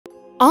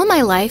All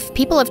my life,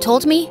 people have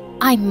told me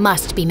I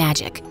must be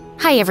magic.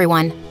 Hi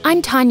everyone,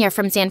 I'm Tanya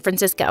from San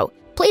Francisco.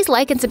 Please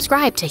like and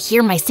subscribe to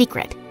hear my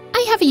secret.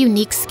 I have a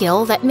unique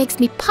skill that makes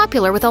me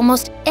popular with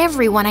almost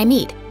everyone I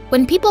meet.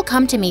 When people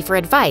come to me for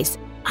advice,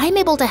 I'm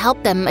able to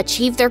help them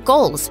achieve their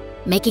goals.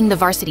 Making the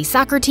varsity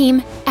soccer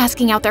team,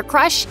 asking out their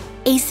crush,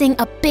 acing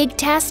a big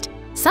test.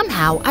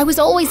 Somehow, I was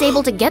always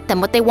able to get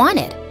them what they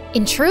wanted.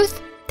 In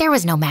truth, there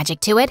was no magic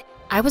to it.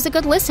 I was a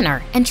good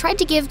listener and tried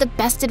to give the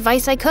best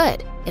advice I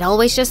could. It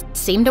always just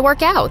seemed to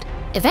work out.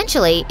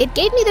 Eventually, it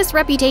gave me this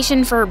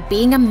reputation for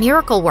being a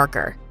miracle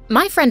worker.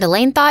 My friend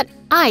Elaine thought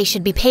I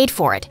should be paid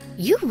for it.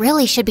 You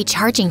really should be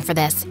charging for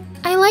this.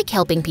 I like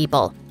helping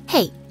people.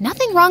 Hey,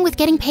 nothing wrong with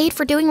getting paid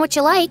for doing what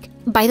you like.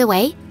 By the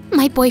way,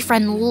 my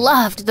boyfriend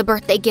loved the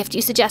birthday gift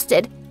you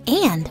suggested.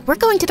 And we're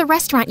going to the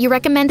restaurant you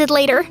recommended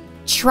later.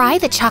 Try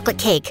the chocolate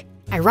cake.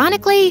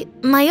 Ironically,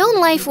 my own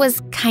life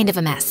was kind of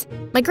a mess.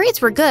 My grades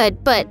were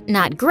good, but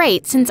not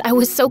great since I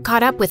was so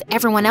caught up with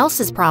everyone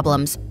else's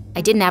problems.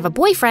 I didn't have a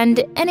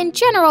boyfriend, and in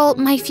general,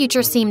 my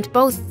future seemed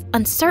both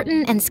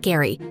uncertain and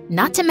scary.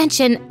 Not to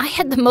mention, I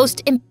had the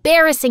most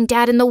embarrassing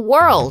dad in the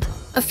world.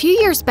 A few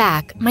years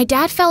back, my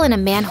dad fell in a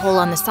manhole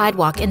on the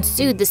sidewalk and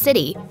sued the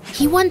city.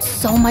 He won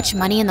so much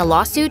money in the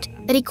lawsuit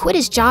that he quit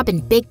his job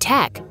in big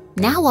tech.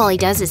 Now all he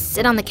does is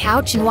sit on the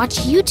couch and watch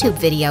YouTube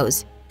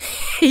videos.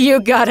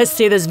 You gotta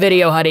see this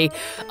video, honey.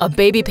 A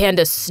baby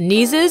panda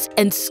sneezes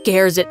and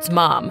scares its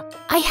mom.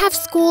 I have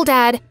school,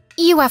 Dad.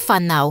 You have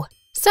fun, though.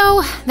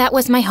 So, that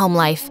was my home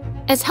life.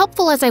 As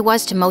helpful as I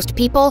was to most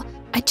people,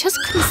 I just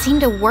couldn't seem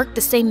to work the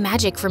same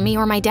magic for me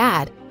or my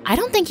dad. I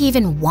don't think he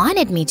even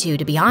wanted me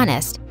to be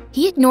honest.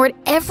 He ignored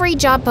every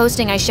job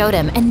posting I showed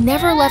him and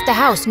never left the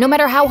house, no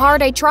matter how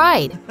hard I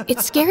tried. It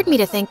scared me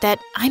to think that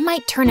I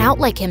might turn out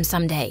like him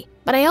someday.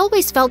 But I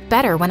always felt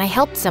better when I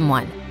helped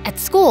someone. At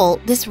school,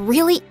 this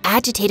really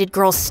agitated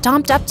girl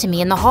stomped up to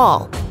me in the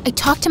hall. I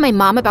talked to my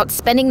mom about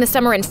spending the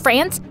summer in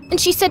France, and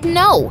she said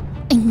no.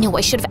 I knew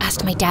I should have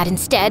asked my dad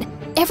instead.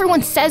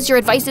 Everyone says your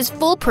advice is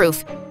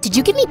foolproof. Did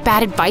you give me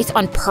bad advice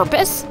on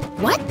purpose?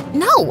 What?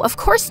 No, of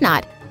course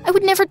not. I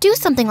would never do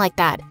something like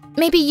that.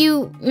 Maybe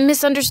you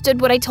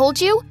misunderstood what I told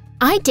you?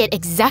 I did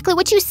exactly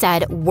what you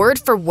said, word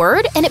for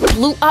word, and it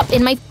blew up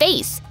in my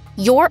face.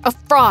 You're a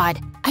fraud.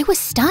 I was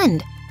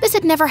stunned. This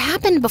had never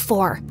happened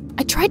before.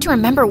 I tried to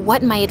remember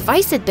what my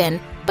advice had been,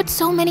 but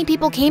so many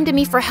people came to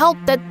me for help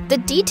that the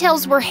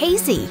details were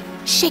hazy.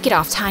 Shake it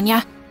off,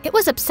 Tanya. It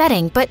was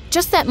upsetting, but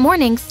just that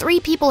morning, 3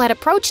 people had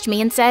approached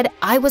me and said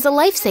I was a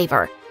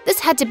lifesaver. This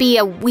had to be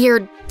a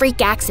weird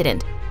freak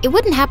accident. It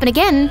wouldn't happen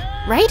again,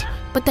 right?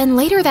 But then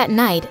later that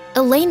night,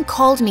 Elaine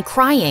called me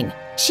crying.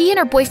 She and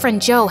her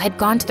boyfriend Joe had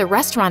gone to the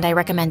restaurant I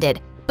recommended,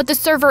 but the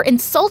server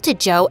insulted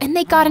Joe and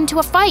they got into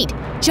a fight.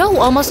 Joe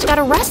almost got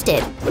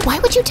arrested. Why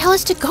would you tell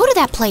us to go to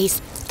that place?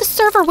 The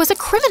server was a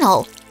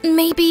criminal.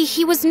 Maybe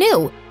he was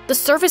new. The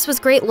service was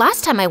great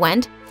last time I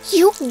went.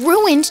 You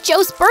ruined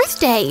Joe's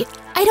birthday.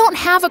 I don't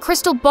have a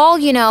crystal ball,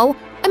 you know.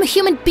 I'm a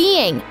human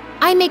being.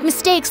 I make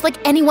mistakes like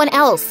anyone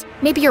else.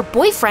 Maybe your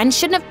boyfriend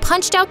shouldn't have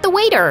punched out the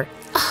waiter.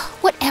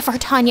 Whatever,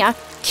 Tanya.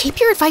 Keep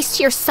your advice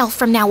to yourself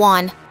from now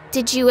on.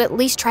 Did you at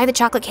least try the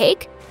chocolate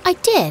cake? I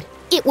did.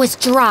 It was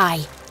dry.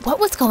 What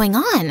was going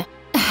on?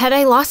 Had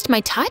I lost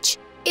my touch?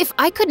 If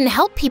I couldn't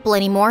help people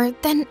anymore,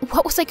 then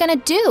what was I gonna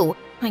do?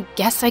 I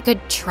guess I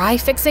could try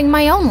fixing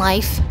my own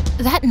life.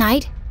 That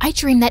night, I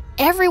dreamed that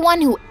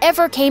everyone who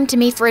ever came to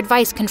me for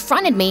advice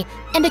confronted me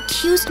and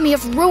accused me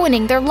of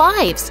ruining their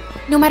lives.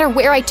 No matter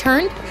where I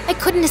turned, I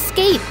couldn't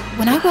escape.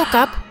 When I woke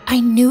up, I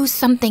knew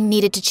something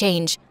needed to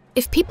change.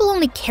 If people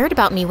only cared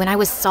about me when I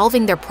was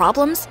solving their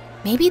problems,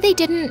 maybe they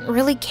didn't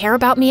really care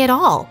about me at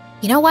all.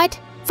 You know what?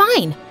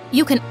 Fine.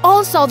 You can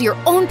all solve your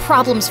own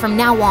problems from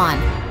now on.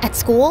 At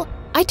school,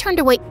 I turned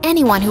away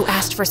anyone who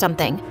asked for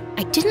something.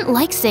 I didn't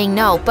like saying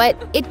no, but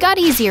it got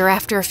easier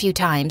after a few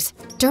times.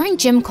 During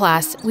gym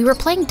class, we were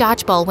playing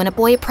dodgeball when a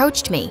boy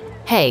approached me.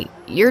 Hey,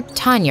 you're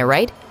Tanya,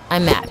 right?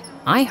 I'm Matt.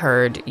 I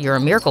heard you're a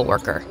miracle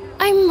worker.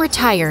 I'm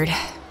retired.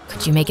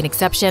 Could you make an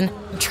exception?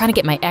 I'm trying to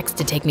get my ex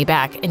to take me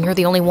back, and you're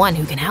the only one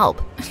who can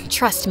help.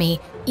 Trust me,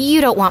 you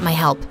don't want my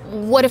help.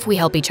 What if we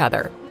help each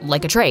other?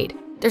 Like a trade?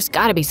 There's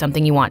gotta be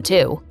something you want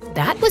too.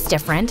 That was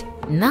different.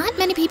 Not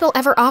many people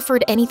ever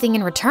offered anything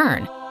in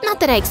return. Not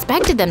that I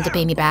expected them to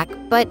pay me back,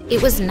 but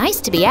it was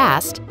nice to be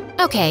asked.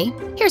 Okay,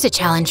 here's a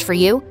challenge for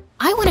you.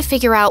 I want to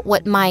figure out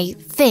what my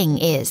thing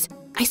is.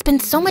 I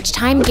spend so much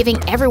time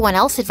giving everyone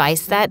else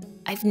advice that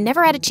I've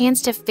never had a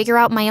chance to figure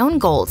out my own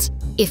goals.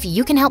 If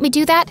you can help me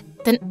do that,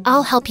 then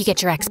I'll help you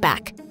get your ex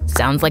back.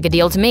 Sounds like a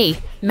deal to me.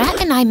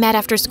 Matt and I met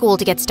after school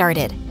to get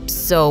started.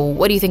 So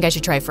what do you think I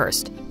should try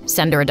first?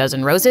 Send her a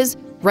dozen roses?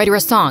 Write her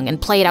a song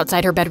and play it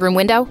outside her bedroom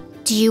window?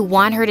 Do you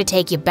want her to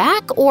take you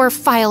back or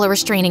file a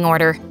restraining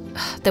order?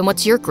 Then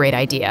what's your great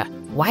idea?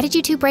 Why did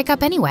you two break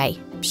up anyway?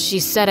 She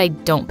said I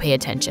don't pay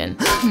attention.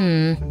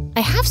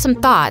 I have some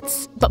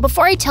thoughts, but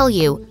before I tell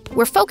you,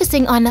 we're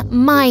focusing on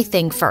my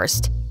thing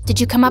first. Did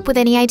you come up with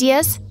any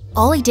ideas?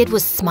 All he did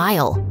was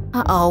smile.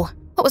 Uh-oh,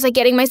 what was I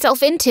getting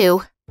myself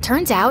into?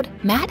 Turns out,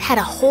 Matt had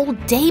a whole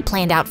day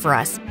planned out for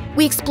us.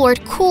 We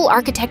explored cool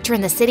architecture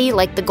in the city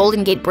like the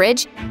Golden Gate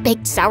Bridge,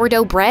 baked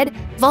sourdough bread,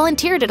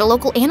 volunteered at a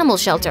local animal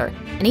shelter,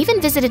 and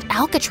even visited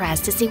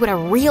Alcatraz to see what a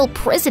real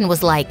prison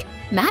was like.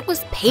 Matt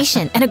was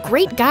patient and a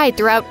great guide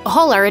throughout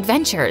all our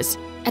adventures.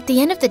 At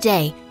the end of the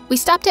day, we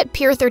stopped at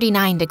Pier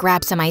 39 to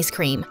grab some ice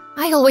cream.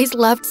 I always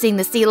loved seeing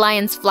the sea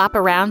lions flop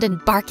around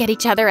and bark at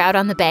each other out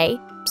on the bay.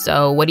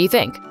 So what do you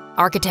think?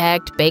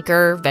 Architect,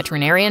 baker,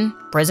 veterinarian,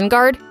 prison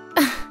guard?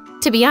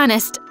 To be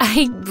honest,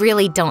 I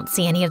really don't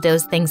see any of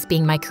those things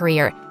being my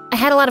career. I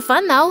had a lot of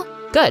fun, though.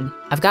 Good.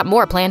 I've got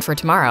more planned for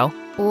tomorrow.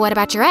 What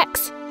about your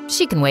ex?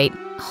 She can wait.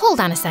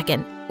 Hold on a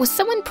second. Was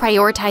someone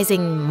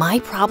prioritizing my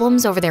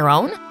problems over their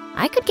own?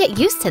 I could get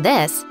used to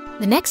this.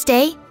 The next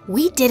day,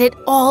 we did it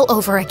all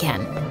over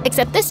again,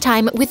 except this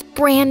time with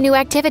brand new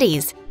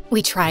activities.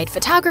 We tried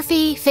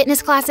photography,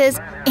 fitness classes,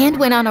 and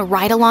went on a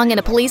ride-along in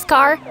a police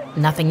car.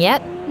 Nothing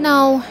yet?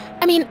 No.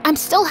 I mean, I'm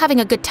still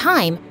having a good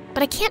time,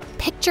 but I can't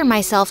picture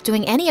myself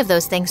doing any of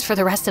those things for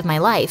the rest of my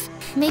life.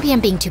 Maybe I'm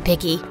being too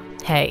picky.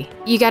 Hey,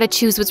 you gotta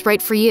choose what's right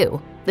for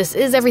you. This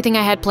is everything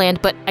I had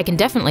planned, but I can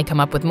definitely come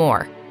up with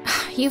more.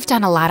 You've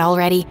done a lot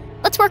already.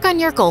 Let's work on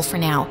your goal for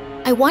now.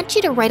 I want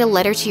you to write a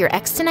letter to your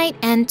ex tonight,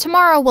 and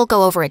tomorrow we'll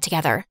go over it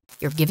together.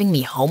 You're giving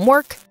me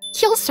homework?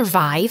 You'll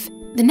survive.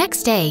 The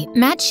next day,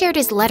 Matt shared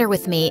his letter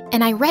with me,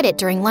 and I read it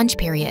during lunch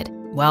period.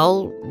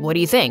 Well, what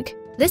do you think?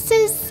 This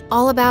is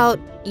all about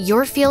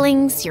your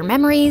feelings, your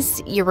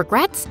memories, your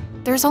regrets.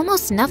 There's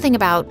almost nothing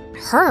about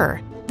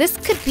her. This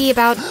could be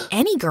about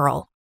any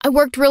girl. I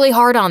worked really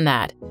hard on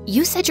that.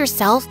 You said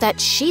yourself that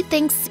she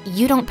thinks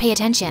you don't pay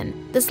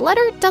attention. This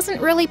letter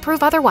doesn't really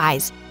prove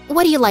otherwise.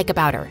 What do you like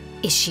about her?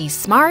 Is she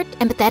smart,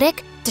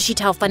 empathetic? Does she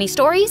tell funny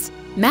stories?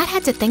 Matt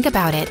had to think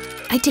about it.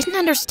 I didn't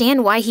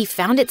understand why he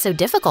found it so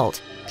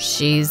difficult.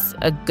 She's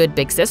a good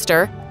big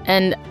sister,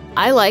 and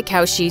I like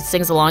how she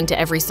sings along to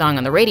every song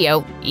on the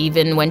radio,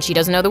 even when she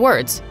doesn't know the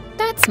words.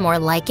 That's more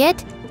like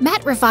it.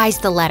 Matt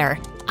revised the letter.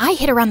 I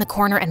hid around the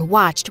corner and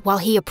watched while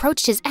he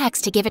approached his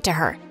ex to give it to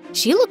her.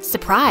 She looked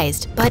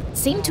surprised, but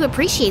seemed to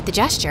appreciate the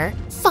gesture.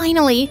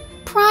 Finally,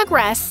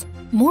 progress!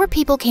 More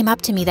people came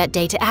up to me that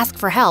day to ask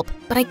for help,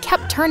 but I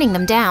kept turning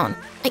them down.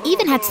 I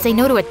even had to say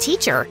no to a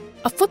teacher.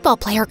 A football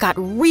player got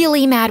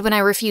really mad when I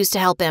refused to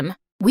help him.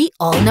 We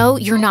all know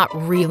you're not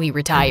really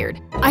retired.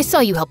 I saw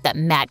you help that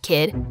Matt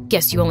kid.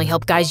 Guess you only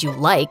help guys you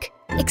like.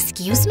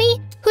 Excuse me?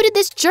 Who did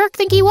this jerk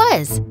think he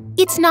was?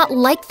 It's not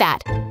like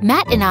that.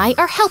 Matt and I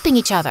are helping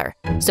each other.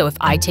 So if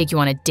I take you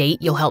on a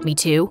date, you'll help me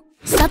too?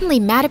 Suddenly,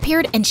 Matt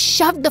appeared and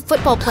shoved the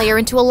football player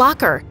into a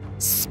locker.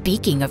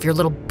 Speaking of your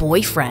little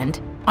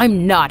boyfriend,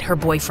 I'm not her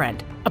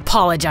boyfriend.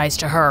 Apologize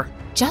to her.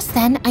 Just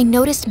then, I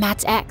noticed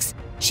Matt's ex.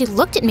 She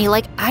looked at me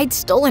like I'd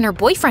stolen her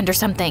boyfriend or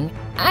something.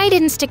 I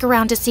didn't stick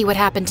around to see what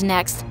happened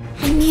next.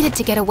 I needed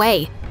to get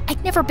away.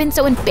 I'd never been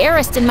so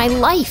embarrassed in my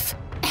life.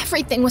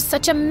 Everything was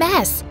such a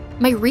mess.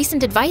 My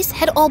recent advice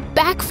had all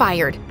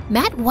backfired.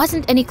 Matt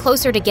wasn't any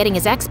closer to getting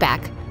his ex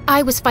back.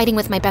 I was fighting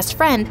with my best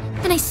friend,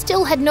 and I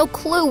still had no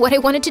clue what I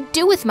wanted to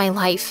do with my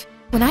life.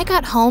 When I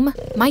got home,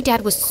 my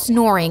dad was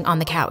snoring on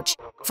the couch.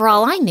 For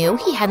all I knew,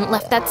 he hadn't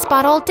left that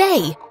spot all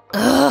day.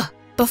 Ugh!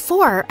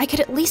 Before, I could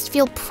at least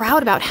feel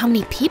proud about how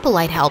many people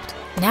I'd helped.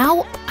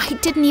 Now, I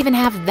didn't even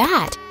have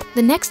that.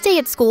 The next day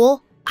at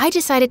school, I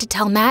decided to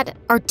tell Matt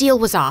our deal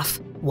was off.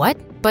 What?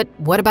 But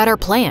what about our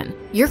plan?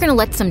 You're gonna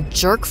let some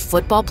jerk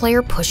football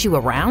player push you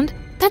around?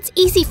 That's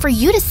easy for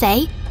you to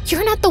say.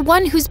 You're not the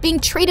one who's being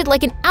treated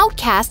like an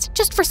outcast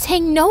just for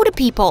saying no to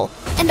people.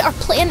 And our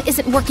plan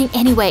isn't working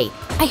anyway.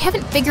 I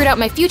haven't figured out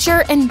my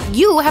future, and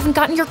you haven't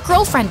gotten your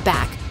girlfriend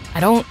back. I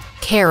don't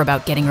care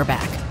about getting her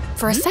back.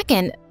 For a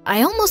second,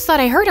 I almost thought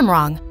I heard him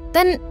wrong.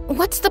 Then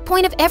what's the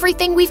point of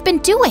everything we've been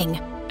doing?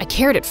 I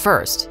cared at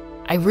first.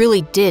 I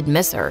really did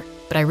miss her,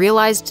 but I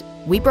realized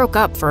we broke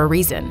up for a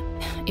reason.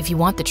 If you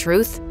want the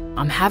truth,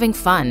 I'm having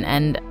fun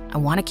and I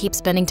want to keep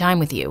spending time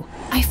with you.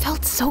 I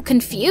felt so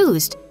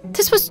confused.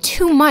 This was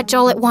too much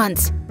all at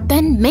once.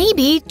 Then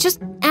maybe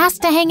just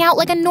ask to hang out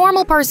like a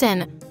normal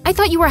person. I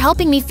thought you were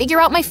helping me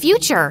figure out my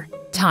future.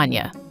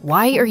 Tanya,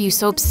 why are you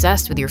so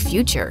obsessed with your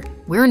future?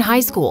 We're in high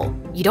school.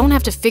 You don't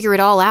have to figure it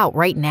all out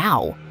right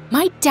now.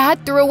 My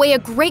dad threw away a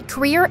great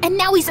career and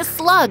now he's a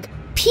slug.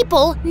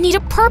 People need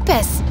a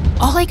purpose.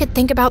 All I could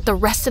think about the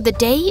rest of the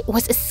day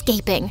was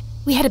escaping.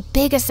 We had a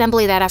big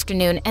assembly that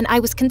afternoon and I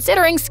was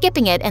considering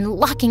skipping it and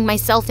locking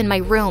myself in my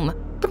room.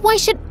 But why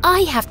should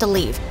I have to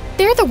leave?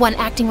 They're the one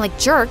acting like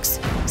jerks.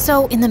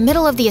 So in the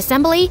middle of the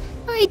assembly,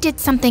 I did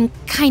something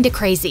kinda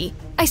crazy.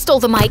 I stole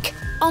the mic.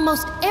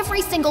 Almost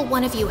every single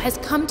one of you has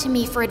come to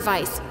me for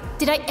advice.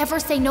 Did I ever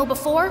say no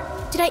before?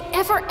 Did I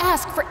ever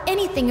ask for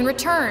anything in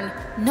return?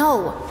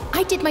 No.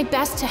 I did my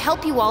best to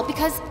help you all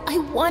because I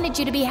wanted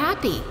you to be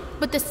happy.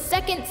 But the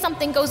second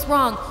something goes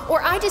wrong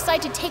or I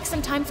decide to take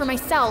some time for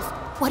myself,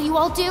 what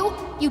do?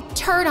 You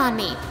turn on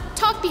me,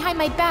 talk behind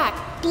my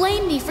back,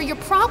 blame me for your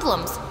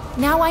problems.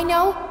 Now I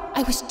know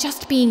I was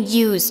just being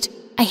used.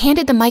 I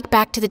handed the mic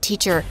back to the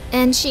teacher,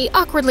 and she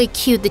awkwardly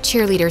cued the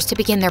cheerleaders to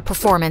begin their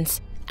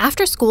performance.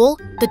 After school,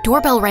 the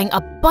doorbell rang a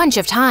bunch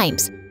of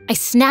times. I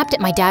snapped at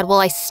my dad while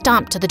I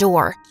stomped to the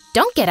door.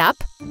 "Don't get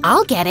up.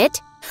 I'll get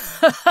it."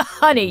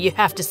 Honey, you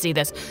have to see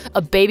this.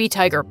 A baby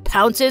tiger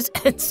pounces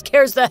and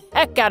scares the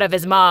heck out of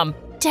his mom.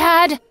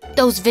 Dad,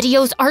 those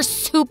videos are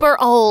super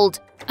old.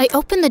 I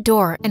opened the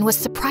door and was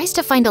surprised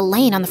to find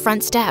Elaine on the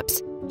front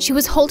steps. She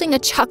was holding a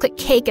chocolate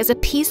cake as a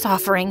peace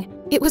offering.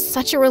 It was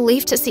such a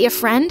relief to see a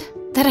friend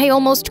that I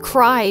almost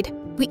cried.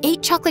 We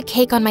ate chocolate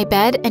cake on my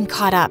bed and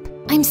caught up.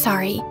 "I'm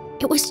sorry.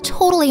 It was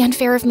totally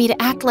unfair of me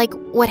to act like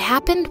what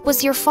happened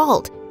was your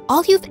fault.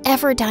 All you've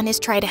ever done is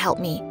try to help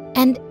me.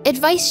 And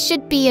advice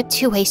should be a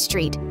two-way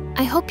street.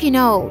 I hope you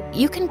know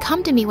you can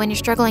come to me when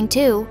you're struggling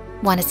too."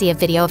 Want to see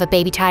a video of a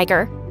baby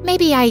tiger?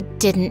 Maybe I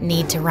didn't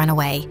need to run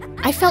away.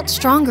 I felt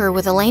stronger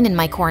with Elaine in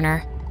my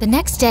corner. The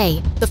next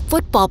day, the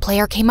football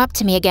player came up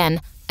to me again.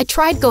 I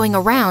tried going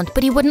around,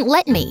 but he wouldn't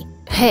let me.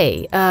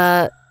 Hey,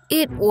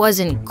 it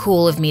wasn't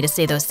cool of me to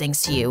say those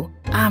things to you.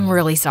 I'm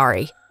really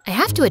sorry. I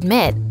have to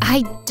admit,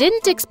 I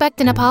didn't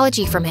expect an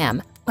apology from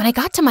him. When I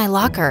got to my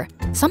locker,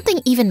 something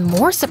even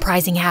more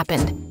surprising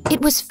happened.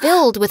 It was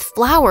filled with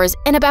flowers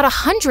and about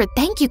 100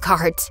 thank you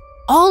cards.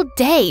 All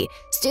day,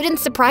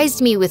 students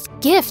surprised me with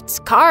gifts,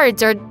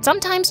 cards, or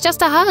sometimes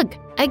just a hug.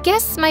 I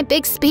guess my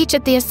big speech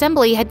at the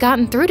assembly had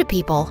gotten through to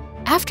people.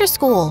 After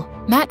school,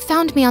 Matt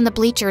found me on the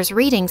bleachers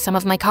reading some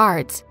of my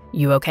cards.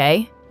 You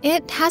okay?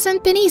 It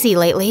hasn't been easy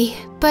lately,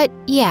 but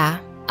yeah,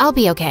 I'll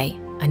be okay.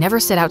 I never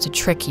set out to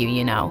trick you,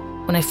 you know.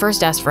 When I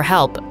first asked for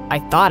help, I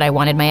thought I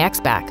wanted my ex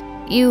back.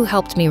 You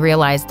helped me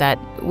realize that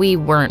we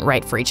weren't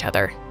right for each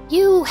other.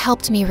 You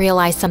helped me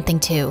realize something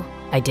too.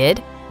 I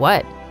did?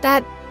 What?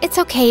 That it's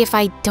okay if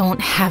I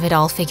don't have it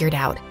all figured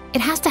out. It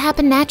has to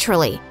happen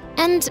naturally.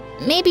 And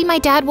maybe my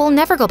dad will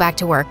never go back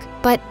to work,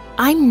 but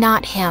I'm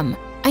not him.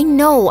 I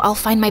know I'll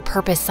find my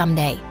purpose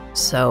someday.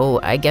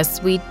 So I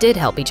guess we did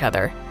help each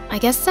other. I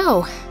guess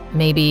so.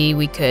 Maybe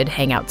we could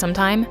hang out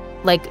sometime?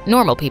 Like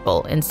normal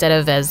people, instead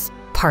of as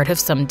part of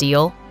some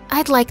deal?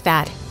 I'd like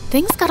that.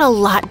 Things got a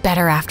lot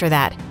better after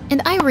that,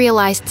 and I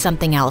realized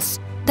something else.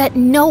 That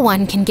no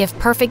one can give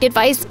perfect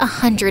advice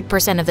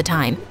 100% of the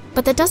time.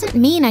 But that doesn't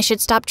mean I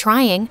should stop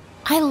trying.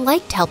 I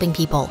liked helping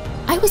people.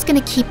 I was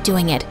gonna keep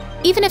doing it,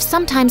 even if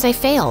sometimes I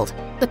failed.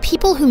 The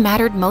people who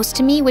mattered most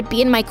to me would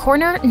be in my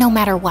corner no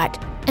matter what.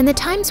 And the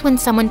times when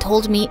someone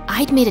told me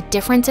I'd made a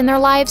difference in their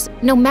lives,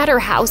 no matter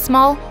how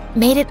small,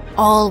 made it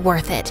all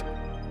worth it.